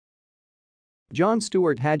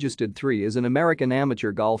Stewart Hagestad III is an American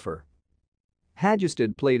amateur golfer.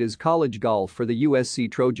 Hagestad played his college golf for the USC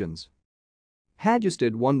Trojans.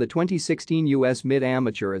 Hagestad won the 2016 U.S.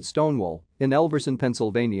 Mid-Amateur at Stonewall in Elverson,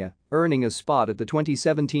 Pennsylvania, earning a spot at the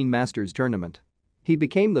 2017 Masters tournament. He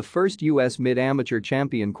became the first U.S. Mid-Amateur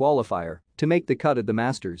champion qualifier to make the cut at the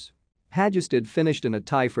Masters. Hagestad finished in a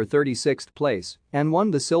tie for 36th place and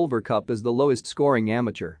won the Silver Cup as the lowest-scoring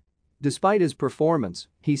amateur. Despite his performance,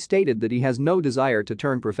 he stated that he has no desire to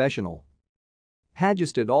turn professional.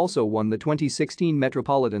 Hagestad also won the 2016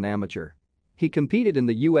 Metropolitan Amateur. He competed in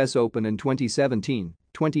the U.S. Open in 2017,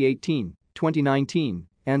 2018, 2019,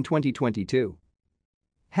 and 2022.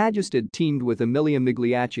 Hagestad teamed with Emilia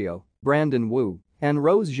Migliaccio, Brandon Wu, and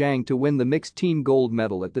Rose Zhang to win the mixed team gold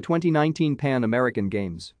medal at the 2019 Pan American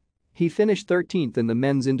Games. He finished 13th in the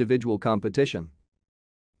men's individual competition.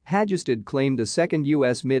 Hagestad claimed a second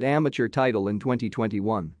U.S. Mid-Amateur title in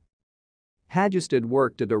 2021. Hagestad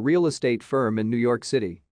worked at a real estate firm in New York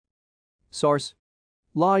City. Source: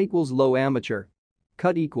 Law equals low amateur.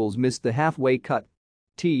 Cut equals missed the halfway cut.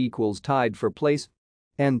 T equals tied for place.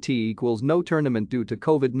 NT equals no tournament due to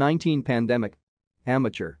COVID-19 pandemic.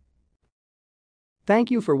 Amateur.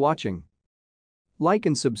 Thank you for watching. Like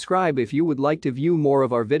and subscribe if you would like to view more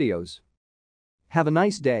of our videos. Have a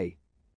nice day.